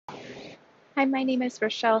Hi, my name is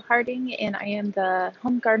Rochelle Harding, and I am the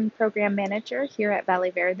Home Garden Program Manager here at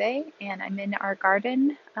Verde, and I'm in our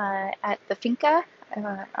garden at the finca,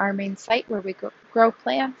 our main site where we grow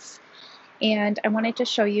plants. And I wanted to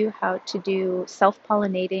show you how to do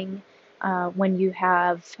self-pollinating when you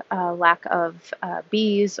have a lack of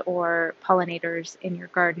bees or pollinators in your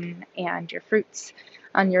garden and your fruits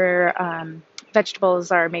on your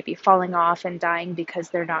vegetables are maybe falling off and dying because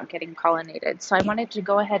they're not getting pollinated. So I wanted to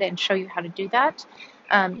go ahead and show you how to do that.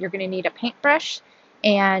 You're going to need a paintbrush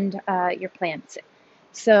and your plants.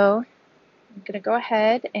 So I'm going to go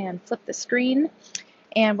ahead and flip the screen,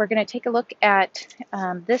 and we're going to take a look at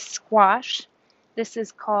this squash. This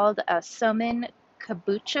is called a Somen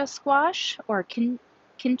kabocha squash or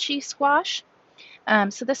kimchi squash.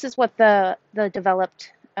 So this is what the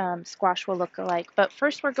developed squash will look like. But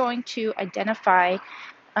first we're going to identify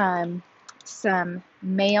some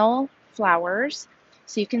male flowers.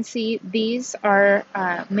 So you can see these are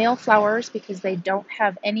male flowers because they don't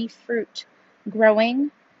have any fruit growing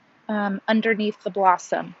underneath the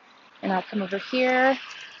blossom. And I'll come over here,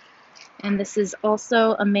 and this is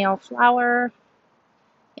also a male flower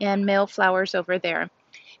and male flowers over there.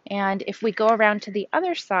 And if we go around to the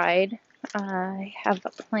other side, I have a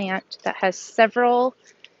plant that has several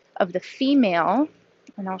of the female,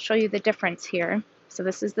 and I'll show you the difference here. So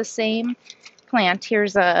this is the same plant.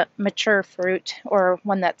 Here's a mature fruit, or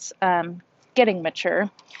one that's getting mature.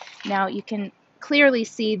 Now you can clearly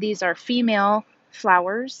see these are female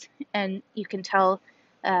flowers, and you can tell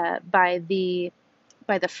by the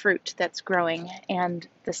fruit that's growing. And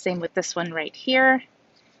the same with this one right here.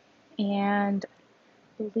 And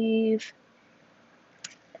I believe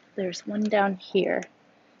there's one down here.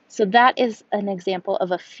 So that is an example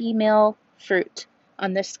of a female fruit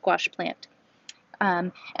on this squash plant.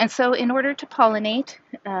 And so in order to pollinate,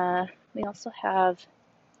 we also have,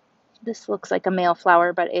 this looks like a male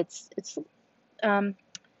flower, but it's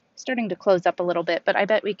starting to close up a little bit, but I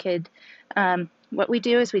bet we could, what we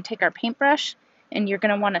do is we take our paintbrush, and you're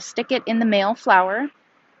going to want to stick it in the male flower,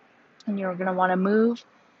 and you're going to want to move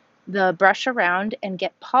the brush around and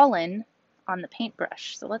get pollen on the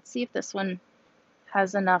paintbrush. So let's see if this one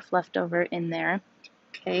has enough left over in there.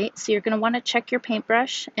 Okay, so you're going to want to check your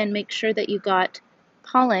paintbrush and make sure that you got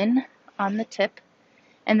pollen on the tip.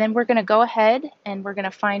 And then we're going to go ahead and we're going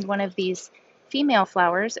to find one of these female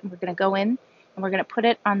flowers, and we're going to go in and we're going to put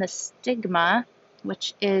it on the stigma,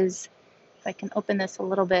 which is, if I can open this a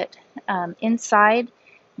little bit, inside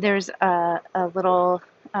there's a little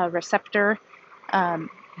receptor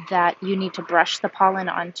that you need to brush the pollen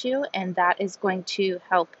onto, and that is going to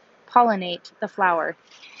help pollinate the flower.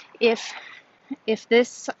 If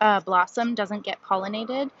this blossom doesn't get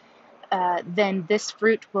pollinated, then this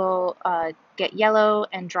fruit will get yellow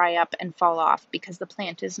and dry up and fall off, because the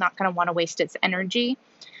plant is not going to want to waste its energy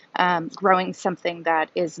growing something that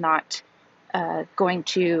is not going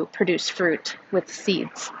to produce fruit with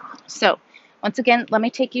seeds. So once again, let me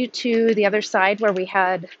take you to the other side where we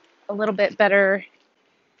had a little bit better,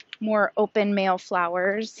 more open male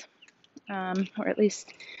flowers, or at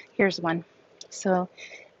least here's one. So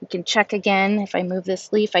we can check again. If I move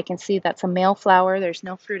this leaf, I can see that's a male flower. There's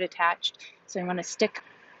no fruit attached. So I'm going to stick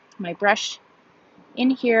my brush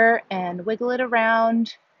in here and wiggle it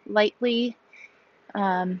around lightly.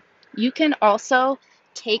 You can also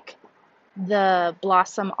take the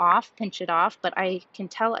blossom off, pinch it off, but I can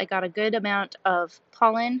tell I got a good amount of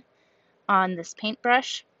pollen on this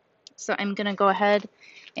paintbrush. So I'm going to go ahead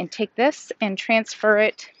and take this and transfer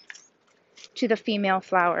it to the female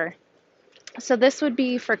flower. So this would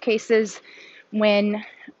be for cases when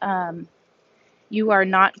you are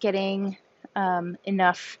not getting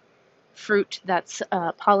enough fruit that's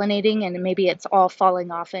pollinating, and maybe it's all falling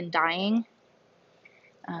off and dying.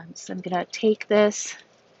 So I'm going to take this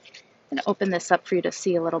and open this up for you to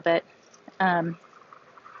see a little bit. So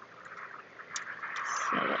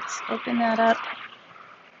let's open that up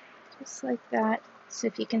just like that. So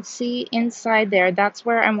if you can see inside there, that's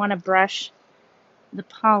where I want to brush the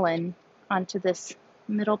pollen onto this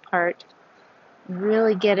middle part and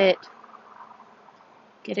really get it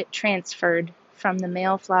transferred from the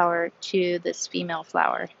male flower to this female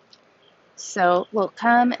flower. So we'll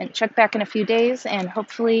come and check back in a few days, and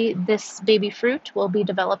hopefully this baby fruit will be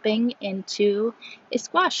developing into a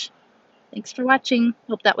squash. Thanks for watching.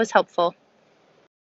 Hope that was helpful.